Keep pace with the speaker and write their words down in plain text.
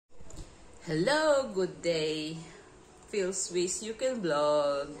Hello, good day. Feel Swiss, you can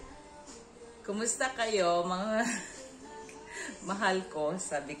vlog. Kumusta kayo, mga mahal ko?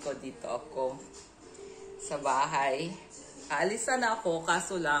 Sabi ko dito ako sa bahay. Aalis na ako,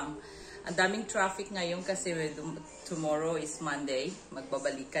 kaso lang, ang daming traffic ngayon kasi tomorrow is Monday.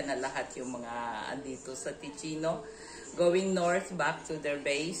 Magbabalikan na lahat yung mga andito sa Ticino. Going north back to their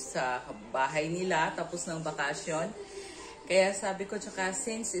base sa bahay nila tapos ng bakasyon. Kaya sabi ko, tsaka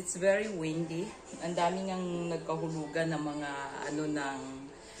since it's very windy, ang daming ang nagkahulugan ng mga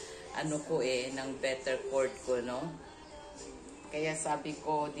ng better court ko, no? Kaya sabi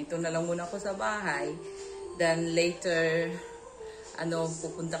ko, dito na lang muna ako sa bahay. Then later,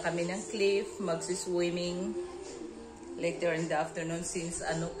 pupunta kami ng cliff, magsiswimming. Later in the afternoon since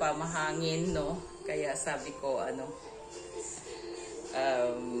mahangin, no? Kaya sabi ko,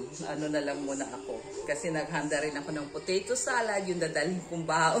 na lang muna ako. Kasi naghanda rin ako ng potato salad, yung dadalhin kong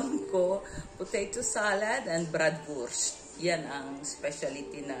baon ko. Potato salad and bratwurst. Yan ang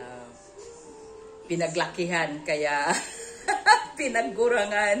specialty na pinaglakihan, kaya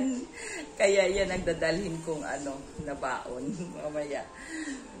pinaggurangan. Kaya yan ang dadalhin kong na baon. Mamaya.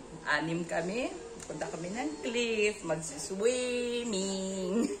 6 kami. Punta kami ng cliff,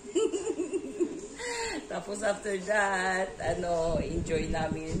 magsiswimming. Tapos after that, enjoy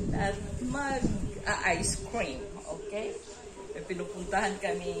namin at mag-ice cream, okay? May pinupuntahan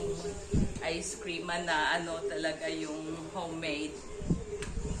kami ice cream na talaga yung homemade.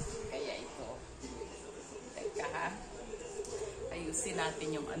 Kaya ito. Teka ha. Ayusin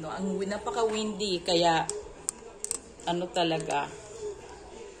natin yung ang napaka-windy, kaya talaga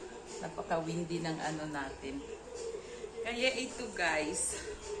napaka-windy ng natin. Kaya ito guys,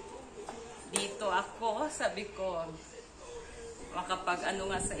 dito ako, sabi ko, makapag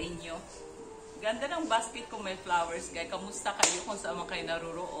nga sa inyo. Ganda ng basket ko, may flowers, guys. Kamusta kayo kung saan kayo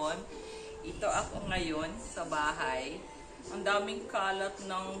naruroon? Ito ako ngayon sa bahay. Ang daming kalat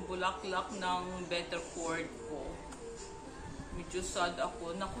ng bulaklak ng better cord ko. Medyo sad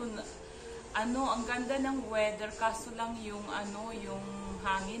ako. Naku, ang ganda ng weather, kaso lang yung yung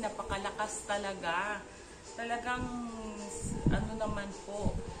hangin, napakalakas talaga. Talagang naman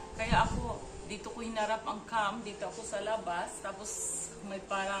po. Kaya ako, dito ko hinarap ang cam, dito ako sa labas, tapos may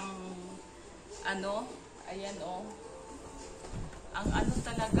parang, ayan o. Ang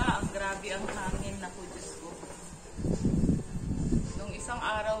talaga, ang grabe ang hangin, naku, Diyos ko. Nung isang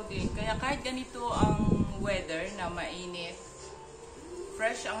araw din, kaya kahit ganito ang weather na mainit,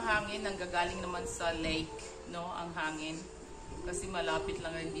 fresh ang hangin, nanggagaling naman sa lake, no, ang hangin. Kasi malapit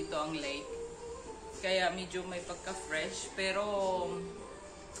lang rin dito ang lake. Kaya medyo may pagka-fresh, pero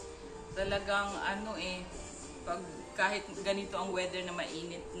talagang pag kahit ganito ang weather na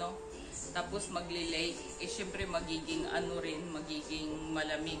mainit, no, tapos magli-lake, syempre magiging magiging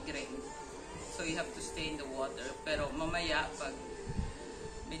malamig rin, so you have to stay in the water. Pero mamaya pag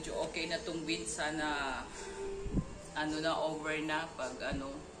medyo okay na tong wind, sana na over na, pag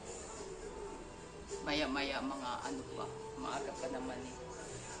maya mga pa, maaga pa naman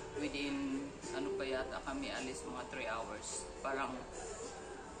within pa yata kami alis, mga 3 hours, parang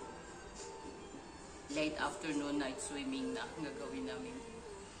late afternoon night swimming na gagawin namin.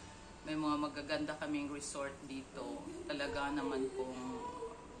 May mga magaganda kaming resort dito. Talaga naman kung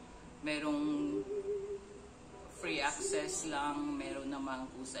merong free access lang, meron naman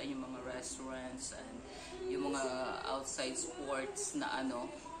kung sa yung mga restaurants and yung mga outside sports na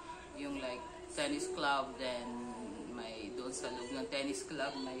yung like tennis club, then may doon sa loob ng tennis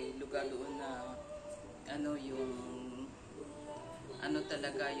club may lugar doon na yung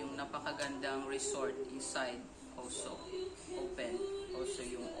talaga yung napakagandang resort inside, also open, also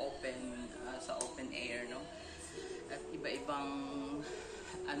yung open sa open air, no, at iba-ibang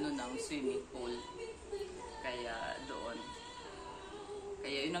ng swimming pool. Kaya doon,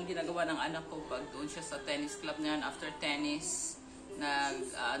 kaya yun ang ginagawa ng anak ko pag doon siya sa tennis club niyan. After tennis,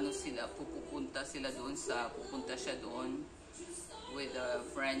 pupunta siya doon with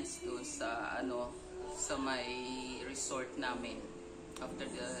friends doon sa sa may resort namin after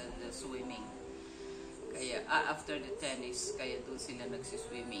the swimming. Kaya after the tennis, kaya doon sila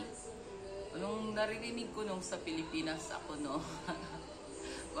nagsiswimming. Nung naririnig ko nung sa Pilipinas ako, no,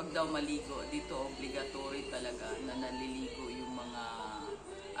 wag daw maligo dito, obligatory talaga na naliligo yung mga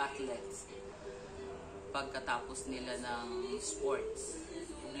athletes pagkatapos nila ng sports.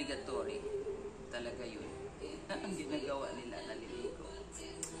 Obligatory talaga yun. Ang ginagawa nila, naliligo.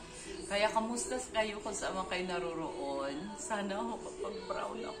 Kaya kamusta kayo kung saan kayo naroroon? Sana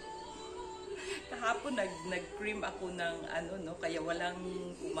makapag-brown ako. Kahapon nag-cream ako ng kaya walang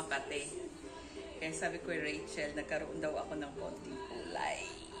kumakate. Kaya sabi ko, Rachel, nagkaroon daw ako ng konting kulay.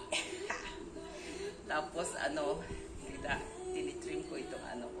 Tapos tinitrim ko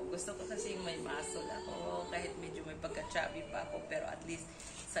itong ko. Gusto ko kasi may muscle ako, kahit medyo may pagka-chubby pa ako, pero at least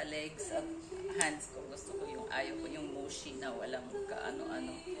sa legs at hands ko, gusto ko ayaw ko yung mushy na walang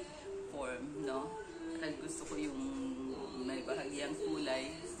kaano-ano form, no? At gusto ko yung may bahagyang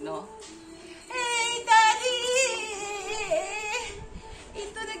kulay, no? Hey, Daddy!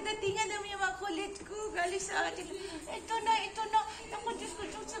 Ito, nagdatingan naman yung mga kulit ko. Galing sa atin. Ito na. Naku,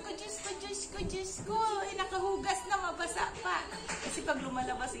 Diyos ko. Nakahugas na, mabasa pa. Kasi pag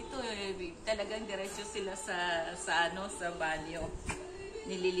lumalabas ito, talagang diretso sila sa banyo.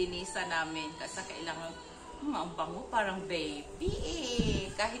 Nililinisan namin. Kasi kailangan, ang bango, parang baby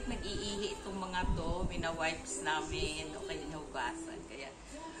Kahit nag-iihi itong mga to, mina-wipes namin. O kaya nahugasan. Kaya,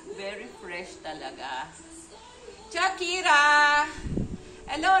 very fresh talaga. Shakira!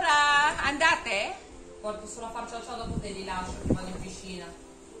 Allora, andate? Porto sulla faccia dopo te li lascio, vado in piscina.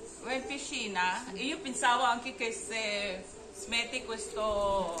 Vai in piscina? Io pensavo anche che se smetti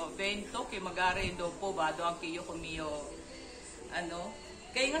questo vento, che magari dopo vado anche io con mio,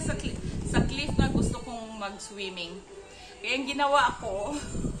 kaya nga sa cliff nga gusto kong mag-swimming. Kaya yung ginawa ko,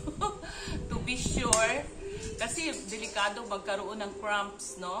 to be sure, kasi delikado magkaroon ng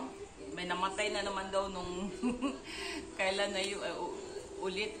cramps, no? May namatay na naman daw nung kailan na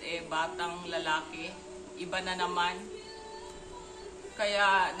ulit batang lalaki, iba na naman,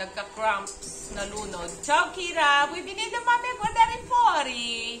 kaya nagka-cramps, nalunod. Ciao Kira, vuoi venire mami a guardare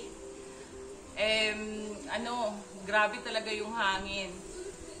fuori? Grabe talaga yung hangin,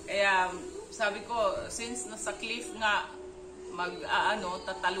 kaya sabi ko, since nasa cliff nga,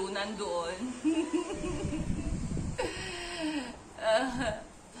 tatalunan doon.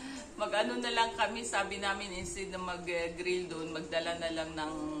 Na lang kami, sabi namin, instead na mag-grill doon, magdala na lang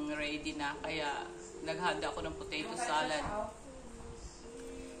ng ready na. Kaya naghanda ako ng potato salad.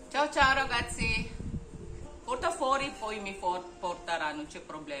 Ciao ragazzi. Porta fuori poi mi porterà, non c'è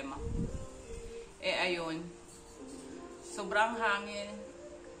problema. Ayun. Sobrang hangin.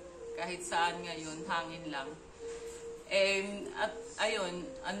 Kahit saan ngayon, hangin lang. At ayun,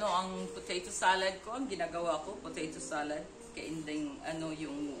 ang potato salad ko, ang ginagawa ko, potato salad. Kainding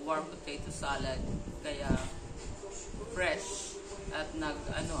yung warm potato salad, kaya fresh. At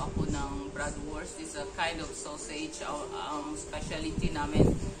ako ng bratwurst. Is a kind of sausage, specialty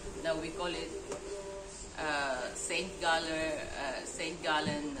namin, na we call it St.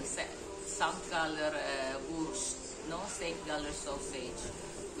 Gallen Wurst, no? St. Galler sausage,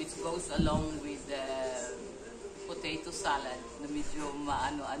 which goes along with the potato salad na medyo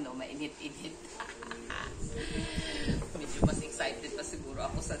mainit-init. Medyo mas excited pa siguro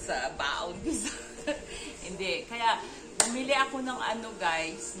ako sa baon ko. Hindi, kaya bumili ako ng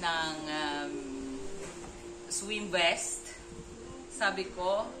guys, ng swim vest. Sabi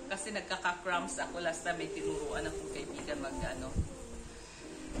ko, kasi nagkaka-cramps ako last time, may tinuruan akong kaibigan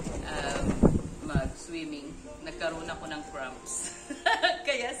mag-swimming. Nagkaroon ako ng cramps.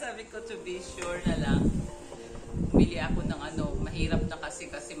 Kaya sabi ko, to be sure na lang, bili ako ng mahirap na kasi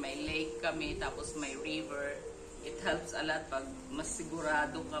may lake kami, tapos may river. It helps a lot pag mas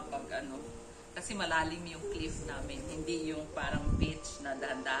sigurado ka pag kasi malalim yung cliff namin, hindi yung parang beach na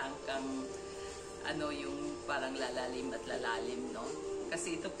dahan-dahan kang yung parang lalalim at lalalim, no?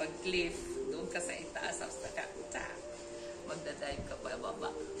 Kasi ito pag cliff, doon ka sa itaas, magdadive ka pa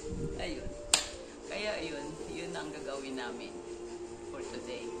baba. Ayun. Kaya yun ang gagawin namin for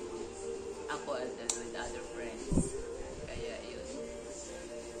today. Ako with other friends. Kaya yun.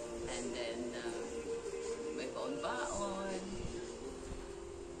 And then, may baon-baon.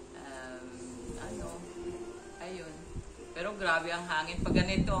 Ayun. Pero grabe ang hangin. Pag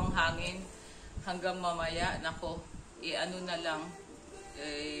ganito ang hangin, hanggang mamaya, nako, na lang,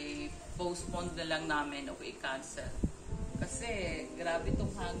 postpone na lang namin o i-cancel. Kasi, grabe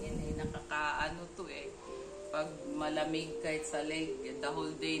itong hangin nakakaano to pag malamig kahit sa lake, the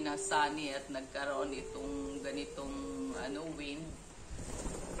whole day na sunny at nagkaroon itong ganitong wind,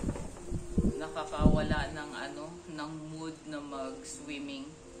 nakakawala ng mood na mag-swimming.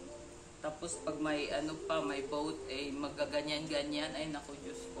 Tapos pag may may boat magaganyan-ganyan, ay naku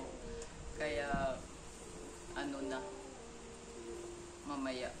Diyos ko. Kaya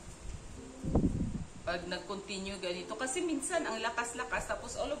mamaya pag nag-continue ganito, kasi minsan ang lakas-lakas,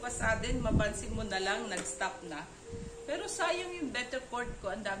 tapos all of a sudden mapansin mo na lang nag-stop na. Pero sayang yung better court ko,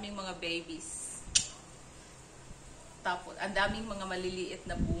 ang daming mga babies, tapos ang daming mga maliliit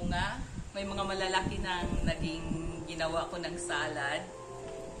na bunga, may mga malalaki na naging ginawa ko ng salad.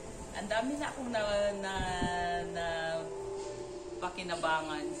 Ang dami na akong na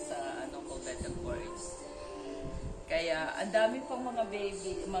pakinabangan sa better courts. Kaya, ang dami pang mga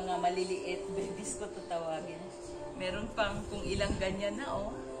baby, mga maliliit, babies ko tatawagin. Meron pang kung ilang ganyan na,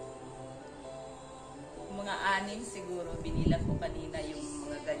 oh. Mga 6 siguro, binilang ko kanina yung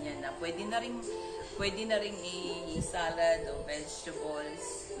mga ganyan na. Pwede na ring i-salad o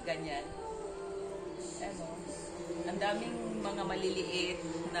vegetables, ganyan. Ano, ang daming mga maliliit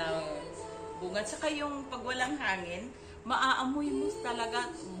na bunga. Saka yung pag walang hangin, maaamoy mo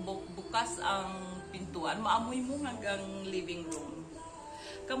talaga, bukas ang pintuan, maamoy mo hanggang living room.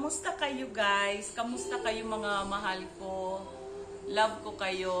 Kamusta kayo guys? Kamusta kayo mga mahal ko? Love ko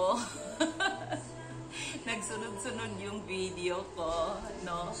kayo. Nagsunod-sunod yung video ko,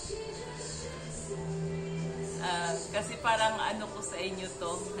 no? Kasi parang ano ko sa inyo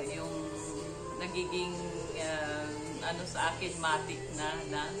to, yung nagiging ano sa akin matik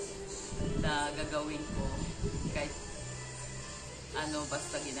na gagawin ko kahit ano,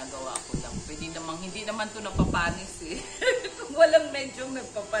 basta ginagawa ko lang. Pwede namang, hindi naman to napapanis eh. Kung walang medyong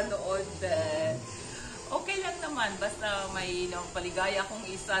nagpapanood, okay lang naman. Basta may paligaya kong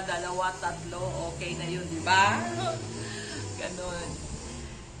 1, 2, 3, okay na yun, di ba? Ganon.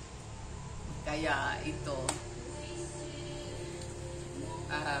 Kaya ito,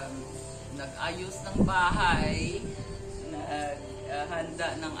 nag-ayos ng bahay,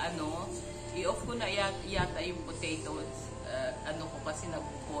 naghanda ng ano, i-off ko na yata yung potatoes. Ano ko kasi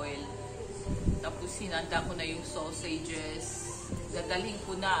nag-boil. Tapos sinanda ko na yung sausages. Dadalhin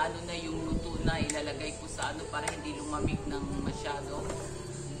ko na ano na yung luto na ilalagay ko sa ano para hindi lumamig ng masyado.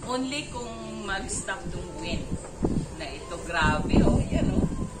 Only kung mag-stop yung wind na ito. Grabe oh, yan oh.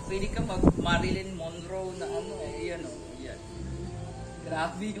 Pwede ka mag Marilyn Monroe na ano eh, yan oh, yan.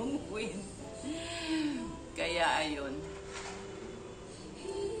 Grabe yung wind. Kaya ayun.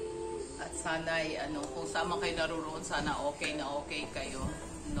 At sana ay ano, kung sama kayo naroon, sana okay na okay kayo,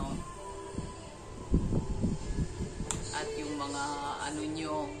 no? At yung mga ano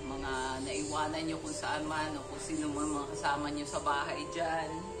nyo, mga naiwanan nyo kung saan man, o kung sino man mga kasama nyo sa bahay dyan,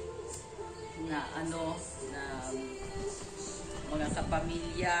 na ano, na mga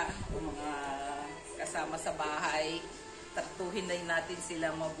kapamilya, o mga kasama sa bahay, tratuhin na natin sila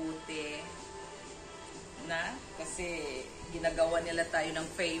mabuti, na kasi ginagawa nila tayo ng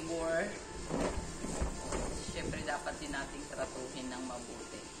favor. Siyempre dapat din nating tratuhin ng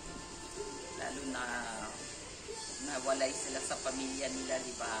mabuti, lalo na nawalay sila sa pamilya nila,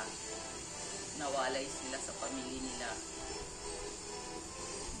 di ba? Nawalay sila sa pamilya nila.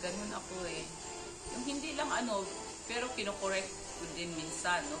 Ganun ako eh. Yung hindi lang ano, pero kinokorek ko din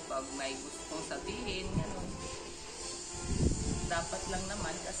minsan, no? Pag may gustong sabihin, ganun. Dapat lang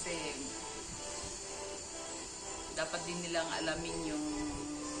naman kasi dapat din nilang alamin yung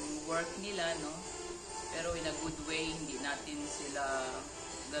work nila, no? Pero in a good way, hindi natin sila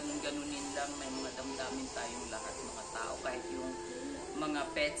ganun-ganunin lang. May mga damdamin tayong lahat, mga tao. Kahit yung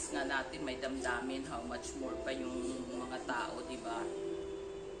mga pets nga natin may damdamin, how much more pa yung mga tao, di ba?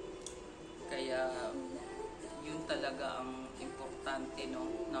 Kaya yun talaga ang importante,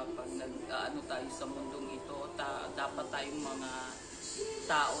 no? Na pag nag-ano tayo sa mundong ito, dapat tayong mga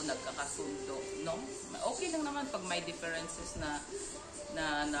tao nagkakasundo, no? Okay lang naman pag may differences na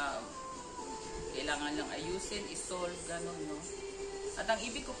kailangan lang ayusin, isolve, ganun, no? At ang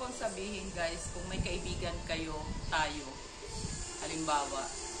ibig ko pang sabihin, guys, kung may kaibigan kayo, tayo, halimbawa,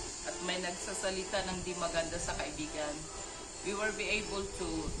 at may nagsasalita ng di maganda sa kaibigan, we will be able to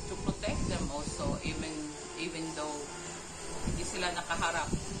protect them also, even though hindi sila nakaharap.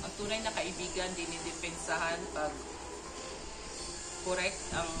 Ang tunay na kaibigan, dinidepensahan pag correct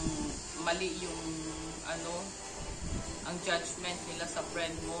ang mali yung ano, ang judgment nila sa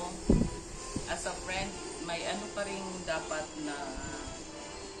friend mo. As a friend, may ano pa rin dapat na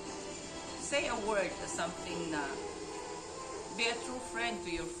say a word, something na be a true friend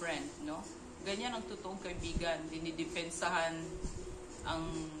to your friend, no? Ganyan ang totoong kaibigan. Dinidepensahan ang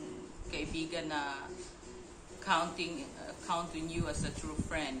kaibigan na counting you as a true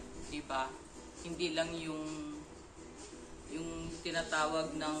friend, di ba? Hindi lang yung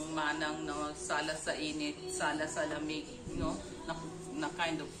tinatawag ng manang na sala sa init, sala sa lamig, no? Na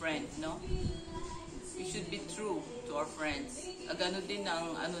kind of friend, no? We should be true to our friends. Gano'n din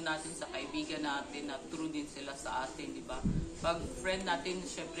ang ano natin sa kaibigan natin, na true din sila sa atin, di ba? Pag friend natin,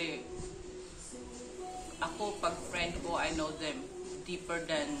 syempre, ako, pag friend ko, I know them deeper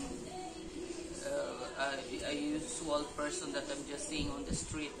than a usual person that I'm just seeing on the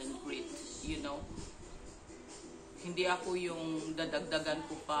street and greet, you know? Hindi ako yung dadagdagan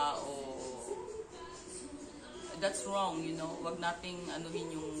ko pa o that's wrong, you know. Wag nating anuhin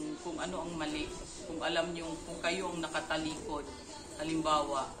yung kung ano ang mali. Kung alam nyo, kung kayo ang nakatalikod,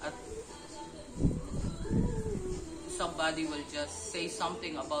 halimbawa, at somebody will just say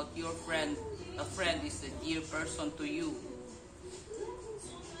something about your friend. A friend is a dear person to you.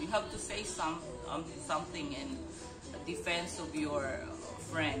 You have to say something in defense of your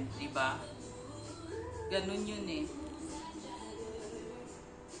friend, diba? Ganun yun eh.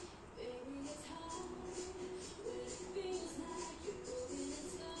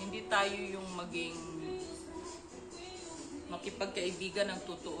 Hindi tayo yung maging makipagkaibigan ng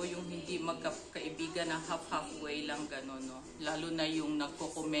totoo, yung hindi magkaibigan ng halfway lang gano'n, no? Lalo na yung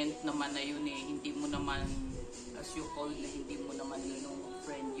nagko-comment naman na yun eh, hindi mo naman, as you call na hindi mo naman yun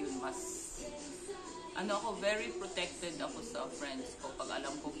friend yun, mas ako, very protected ako sa friends ko. Pag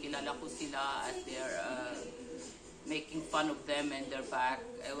alam ko, kilala ko sila at they're making fun of them and their back,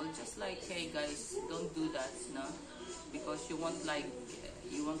 I will just like, hey guys, don't do that, no? Because you won't like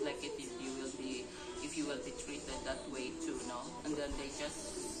it if you will be treated that way too, no? And then they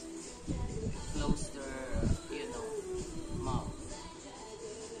just close their, mouth.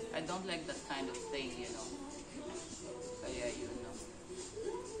 I don't like that kind of thing, Kaya,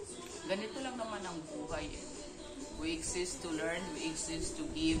 ganito lang naman ang buhay eh. We exist to learn, we exist to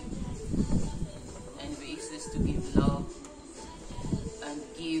give, and we exist to give love, and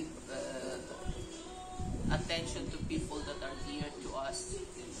give attention to people that are dear to us,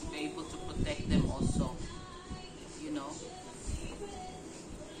 to be able to protect them also,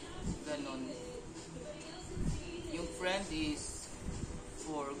 ganon. Yung friend is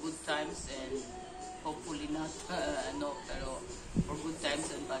for good times and hopefully not, pero for good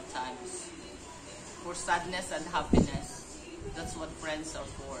times and bad times. For sadness and happiness. That's what friends are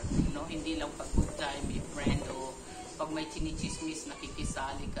for. Hindi lang pag good time, may friend, o pag may chinichismis,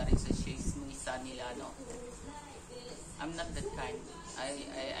 nakikisali ka rin sa chismisa nila, I'm not that kind.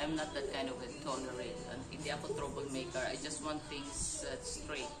 I'm not that kind of a tolerate. And hindi ako troublemaker. I just want things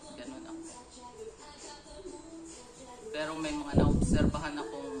straight. Ganun ako. Pero may mga naobserbahan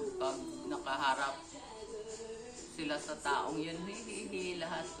akong pag nakaharap sila sa taong yun,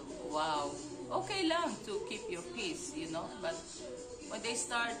 lahat, wow, okay lang to keep your peace, but when they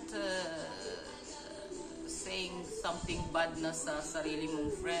start saying something bad na sa sarili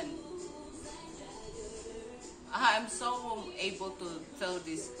mong friend, I'm so able to tell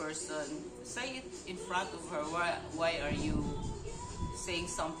this person, say it in front of her, why are you saying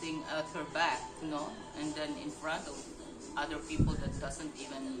something at her back, and then in front of other people that doesn't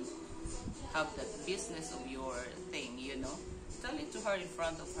even have that business of your thing, Tell it to her in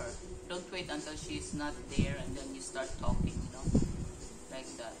front of her. Don't wait until she's not there and then you start talking, like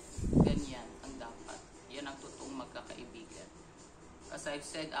that. Ganyan ang dapat. Yan ang totoong magkakaibigan. As I've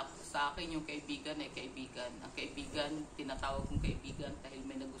said, sa akin yung kaibigan ay kaibigan. Ang kaibigan, tinatawag kong kaibigan dahil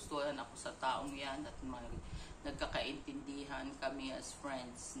may nagustuhan ako sa taong yan at nagkakaintindihan kami as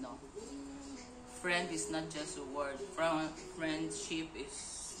friends, Friend is not just a word. Friendship is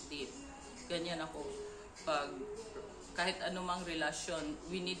deep. Ganyan ako. Kahit anumang relasyon,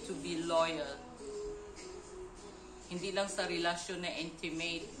 we need to be loyal. Hindi lang sa relasyon na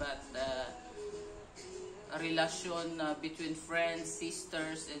intimate, but a relasyon between friends,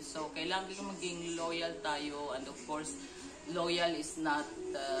 sisters, and so kailangan maging loyal tayo. And of course, loyal is not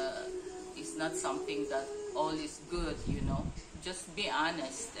something that all is good, Just be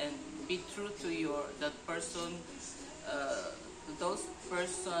honest and be true to that person, to those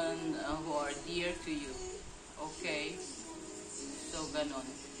person who are dear to you. Okay? So, ganon.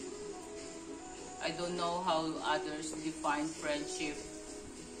 I don't know how others define friendship.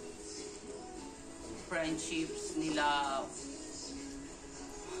 Friendships nila.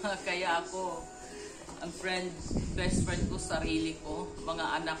 Kaya ako, ang best friend ko, sarili ko,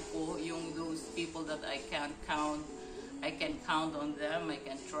 mga anak ko, yung those people that I can count on them, I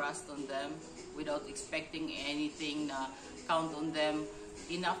can trust on them without expecting anything na count on them.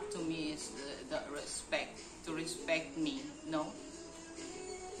 Enough to me is the respect, to respect me,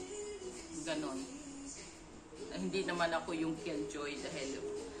 Ganon. Hindi naman ako yung killjoy dahil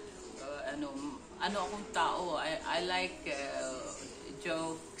akong tao. I like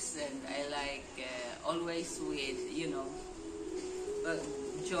jokes and I like always with,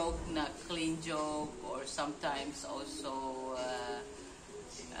 joke na clean joke, or sometimes also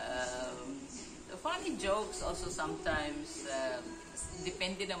funny jokes also sometimes.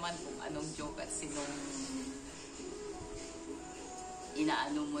 Depende naman kung anong joke at sinong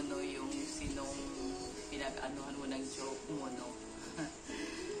inaano mo, yung sinong pinag-anuhan mo ng joke mo,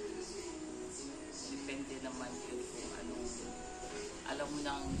 Depende naman yun kung anong, alam mo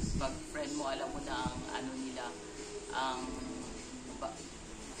nang pag friend mo, alam mo na ang nila, ang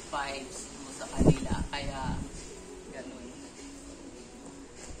vibes mo sa kanila, kaya ganun.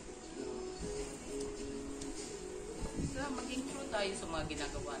 Kumbaga, maging true tayo sa mga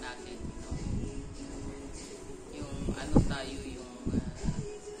ginagawa natin. No? Yung ano tayo, yung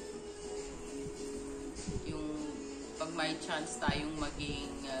pag may chance tayong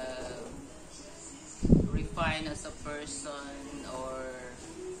maging refine as a person, or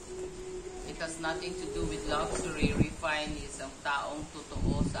it has nothing to do with luxury. Refine is ang taong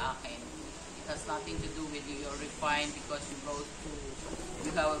totoo sa akin. It has nothing to do with you're refined because you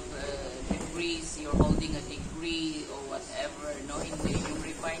have degrees, you're holding a degree or whatever. No, hindi. Yung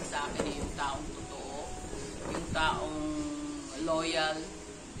refine sa akin ay yung taong totoo, yung taong loyal.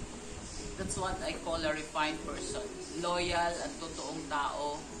 That's what I call a refined person. Loyal at totoong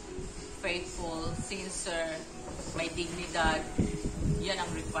tao, faithful, sincere, may dignidad. Yan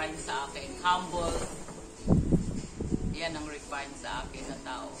ang refined sa akin. Humble. Yan ang refined sa akin na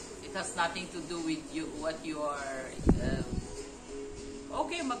tao. It has nothing to do with you, what you are.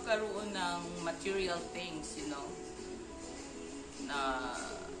 Okay, magkaroon ng material things, you know, na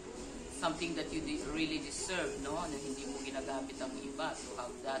something that you really deserve, no? Na hindi mo ginagamit ang iba. To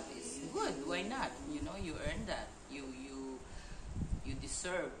have that is good. Why not? You know, you earn that. You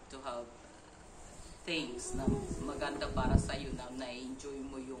deserve to have things na maganda para sa iyo, na na-enjoy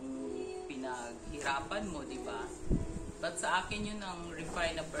mo yung pinaghirapan mo, di ba? But sa akin yun ang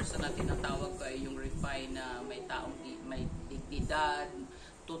refine na person na tinatawag ko, ay yung refine na may dignidad,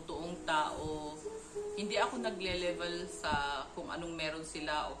 totoong tao. Hindi ako nagle-level sa kung anong meron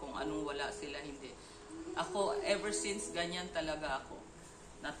sila o kung anong wala sila, hindi. Ako, ever since, ganyan talaga ako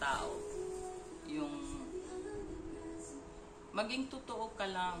na tao. Yung maging totoo ka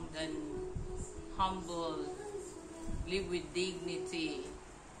lang, then humble, live with dignity,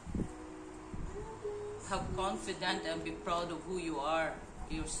 have confidence and be proud of who you are,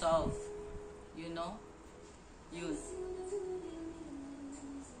 yourself, you know, yun.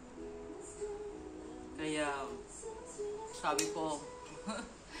 Kaya, sabi ko,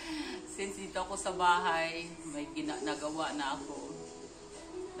 since dito ako sa bahay, may nagawa na ako,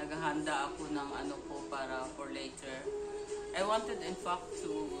 naghahanda ako ng ano ko para for later. I wanted in fact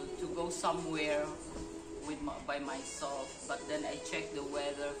to go somewhere by myself, but then I checked the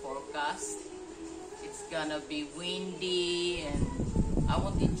weather forecast. It's gonna be windy and I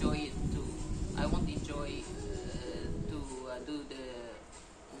won't enjoy it too. I won't enjoy to do the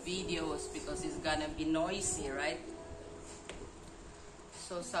videos because it's gonna be noisy, right?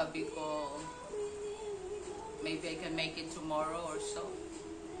 So sabi ko, maybe I can make it tomorrow or so.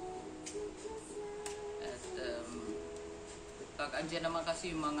 Pag andyan naman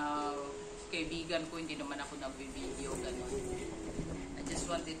kasi yung mga kaibigan ko, hindi naman ako nag-video, gano'n. I just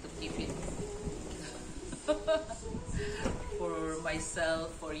wanted to keep it for myself,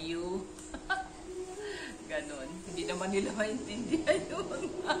 for you. Gano'n. Hindi naman nila maintindihan yun.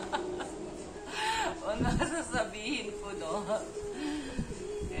 O nasasabihin ko, no?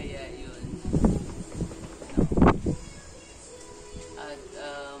 Kaya yun. At,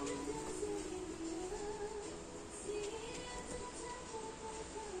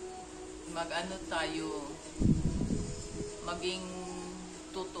 mag-ano tayo, maging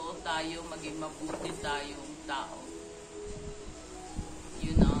totoo tayo, maging mabuti tayong tao.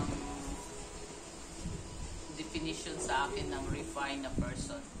 Yun ang definition sa akin ng refined na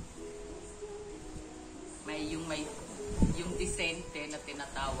person. Yung decente na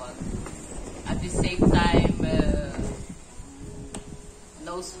tinatawag. At the same time,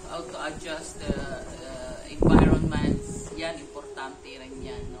 knows how to adjust the environments. Yan, importante rin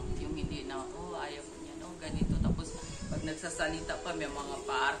yan, no? Yung hindi na, ayaw ko niya, no? Ganito. Tapos, pag nagsasalita pa, may mga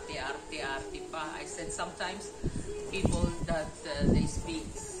pa-arte pa. I said sometimes, people that they speak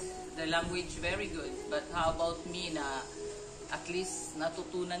the language very good, but how about me na at least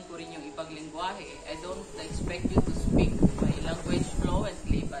natutunan ko rin yung ibang lingwahe. I don't expect you to speak my language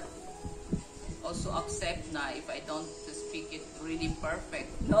fluently, but also accept na if I don't speak it really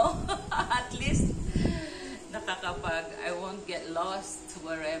perfect, no? At least I won't get lost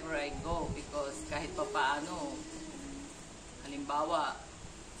wherever I go, because kahit pa paano, halimbawa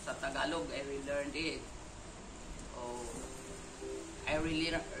sa Tagalog I relearned it, I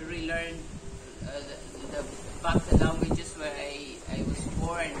relearned the languages where I was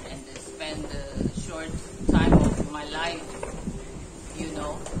born and spent a short time of my life, you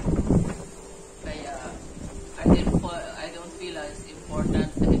know. Kaya I don't feel as important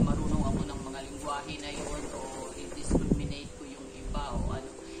dahil marunong ako ng mga lingwahe na yun o i-discriminate ko yung iba o ano.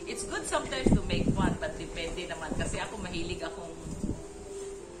 It's good sometimes to make fun, but depende naman kasi ako mahilig akong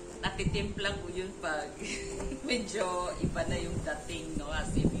natitimpla ko yun pag medyo iba na yung dating, no? As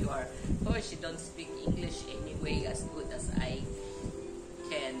if you are, she don't speak English anyway as good as I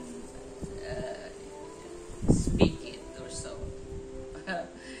can speak it,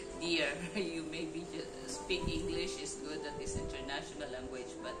 dear. You maybe just speak English is good, that is international language,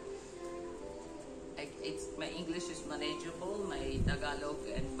 but my English is manageable, my Tagalog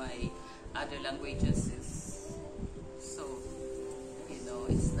and my other languages is so,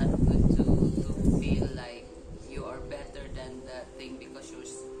 it's not good to feel like you are better than that thing because your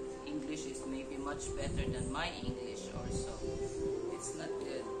English is maybe much better than my English or so. It's not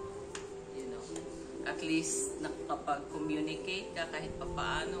good, At least nakapag-communicate ka kahit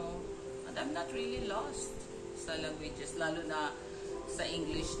papaano. And I'm not really lost sa languages, lalo na sa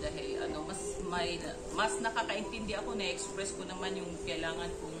English dahil mas nakakaintindi ako, na-express ko naman yung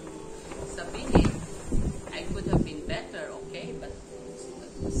kailangan kong sabihin. I could have been better, okay? But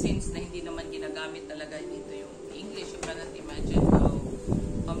since na hindi naman ginagamit talaga dito yung English, you cannot imagine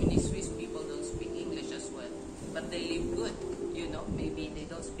how many Swiss people don't speak English as well. But they live good, Maybe they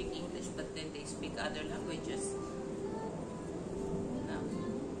don't speak English, but then they speak other languages.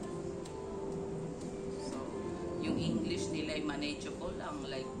 Yung English nila ay manageable lang,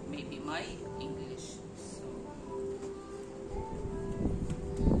 like maybe my English. So,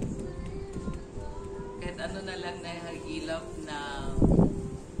 kahit ano na lang nahagilap na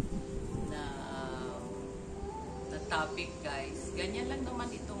topic, guys. Ganyan lang naman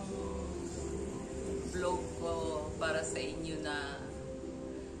itong vlog ko para sa inyo na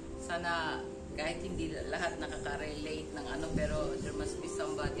sana kahit hindi lahat nakaka-relate ng pero there must be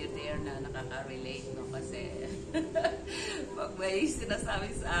somebody there na nakaka-relate, no? Kasi pag may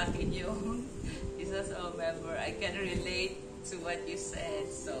sinasabi sa akin yung isa sa member, I can relate to what you said.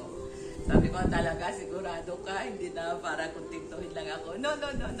 So, sabi ko talaga, sigurado ka, hindi na para kuntintuhin lang ako. No,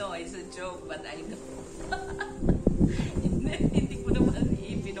 it's a joke, but I know. Hindi ko naman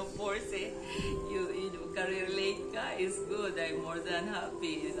ipino-force You ka-relate ka, is good. I'm more than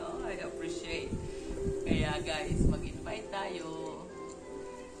happy, I appreciate. Kaya guys, mag-invite tayo,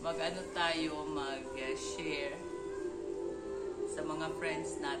 mag-share sa mga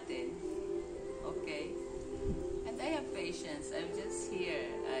friends natin. Okay? And I have patience. I'm just here.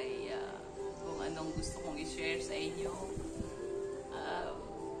 Kung anong gusto kong i-share sa inyo,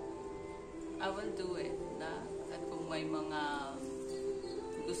 I will do it. At kung may mga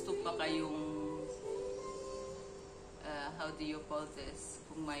gusto pa kayong how do you call this?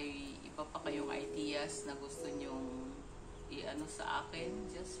 Kung may iba pa kayong ideas na gusto nyong i-ano sa akin,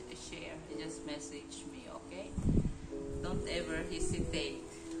 just share, just message me, okay? Don't ever hesitate.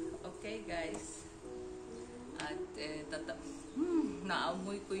 Okay, guys? At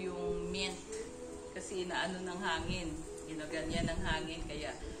naamoy ko yung mint kasi inaano ng hangin. Ginaganyan ng hangin kaya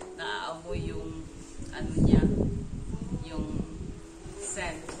naaamoy yung niya, yung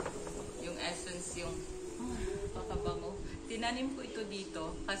scent, yung essence, yung pakabango. Tinanim ko ito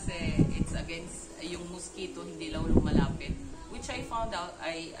dito kasi it's against yung mosquito, hindi lang lumalapit. Which I found out,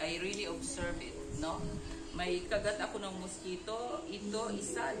 I really observe it, no? May kagat ako ng mosquito, ito,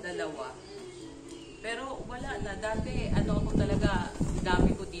 isa, dalawa. Pero wala na. Dati, ako talaga,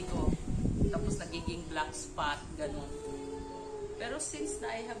 dami ko dito. Tapos nagiging black spot, ganun. Pero since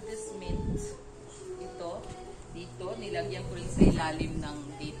na I have this mint, ito, dito, nilagyan ko rin sa ilalim ng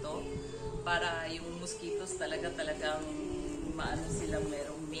dito, para yung mosquitoes talagang maano silang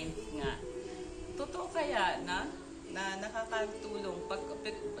merong mint nga. Totoo kaya na nakakatulong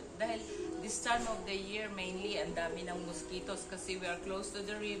dahil this time of the year mainly ang dami ng mosquitoes kasi we are close to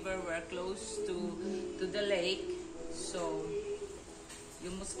the river, we are close to the lake. So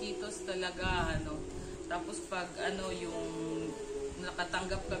yung mosquitoes talaga tapos pag yung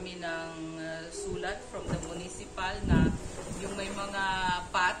nakatanggap kami ng sulat from the municipal na yung may mga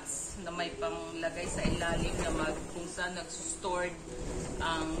pots na may panglagay sa ilalim na kung saan nagsustored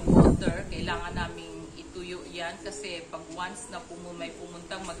ang water, kailangan naming ituyo yan kasi pag once na may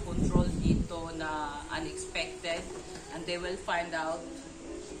pumuntang mag-control dito na unexpected and they will find out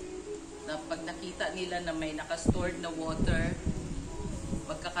na pag nakita nila na may nakastored na water,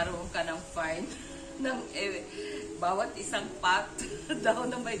 magkakaroon ka ng fine ng bawat isang pot daw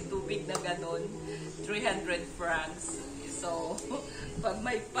na may tubig na ganon, 300 francs. So, pag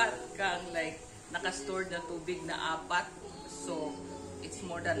may pot kang like naka-stored na tubig na 4, so it's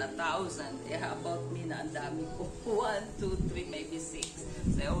more than 1,000. How about me na ang dami ko? 1, 2, 3, maybe 6.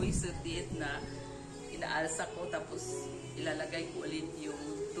 So, I always do it na inaalsa ko tapos ilalagay ko ulit yung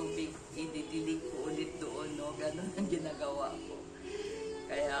tubig, ididilig ko ulit doon, no? Ganon ang ginagawa ko.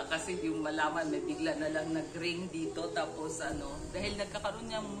 Kaya kasi yung malaman may bigla na lang nag-ring dito tapos dahil nagkakaroon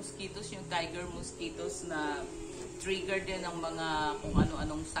ng mosquitoes, yung tiger mosquitoes na trigger din ng mga kung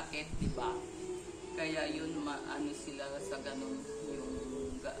ano-anong sakit, di ba? Kaya yun sila sa ganun yung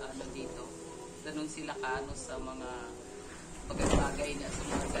dito. Ganun sila sa mga bagay na sa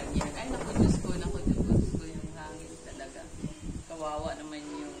mga ganyan.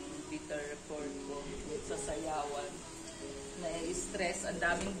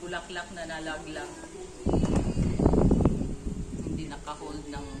 daming bulaklak na nalaglag. Hindi naka-hold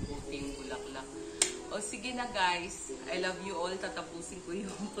ng buting bulaklak. O sige na guys, I love you all. Tatapusin ko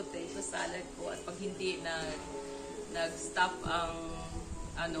yung potato salad ko. At pag hindi nag-stop ang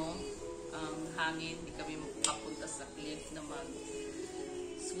hangin, hindi kami makapunta sa cliff na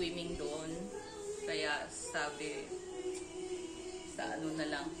mag-swimming doon. Kaya sabi, sa na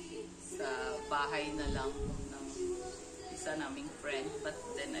lang, sa bahay na lang ng isa naming friend. But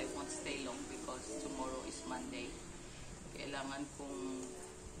then I won't stay long because tomorrow is Monday. Kailangan kong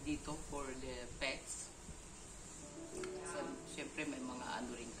dito for the pets. So, syempre may mga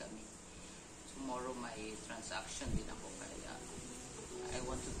rin kami. Tomorrow may transaction din ako. Kaya I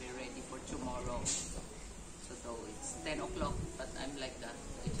want to be ready for tomorrow. So though it's 10 o'clock, but I'm like that.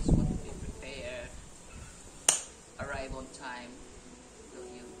 I just want to be prepared. Arrive on time. So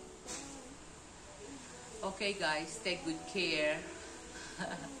you. Okay guys, take good care.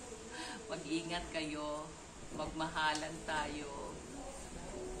 Mag-ingat kayo. Magmahalan tayo.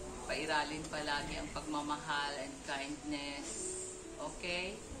 Pairalin palagi ang pagmamahal and kindness.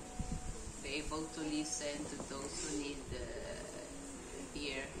 Okay? Be able to listen to those who need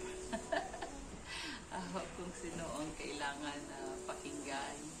ear. Kung sino ang kailangan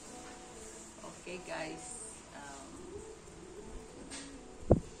pakinggan. Okay guys.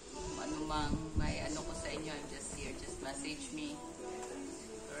 Anumang may ko sa inyo, I'm just here. Just message me.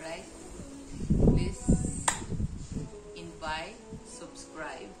 Alright? Please invite,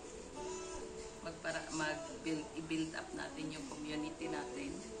 subscribe. I-build up natin yung community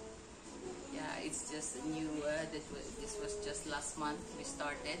natin. Yeah, it's just a new, this was just last month we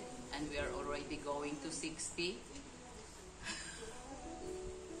started and we are already going to 60.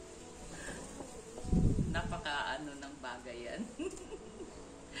 Napaka ng bagay yan.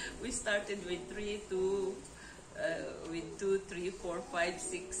 We started with 3, 2, with 2, 3, 4, 5,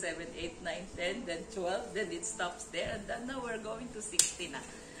 6, 7, 8, 9, 10, then 12, then it stops there, and then now we're going to 60 na.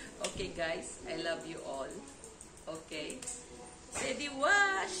 Okay guys, I love you all. Okay. Teddy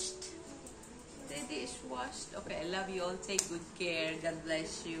washed. Teddy is washed. Okay, I love you all. Take good care. God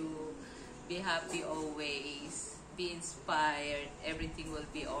bless you. Be happy always. Be inspired. Everything will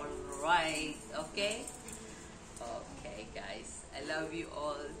be alright. Okay? Okay guys, I love you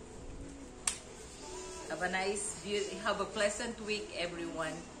all. Have a pleasant week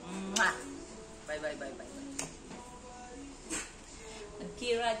everyone. Mwah! Bye bye bye bye. And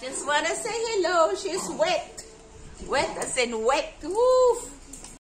Kira just wanna say hello. She's wet. Wet as in wet. Woo!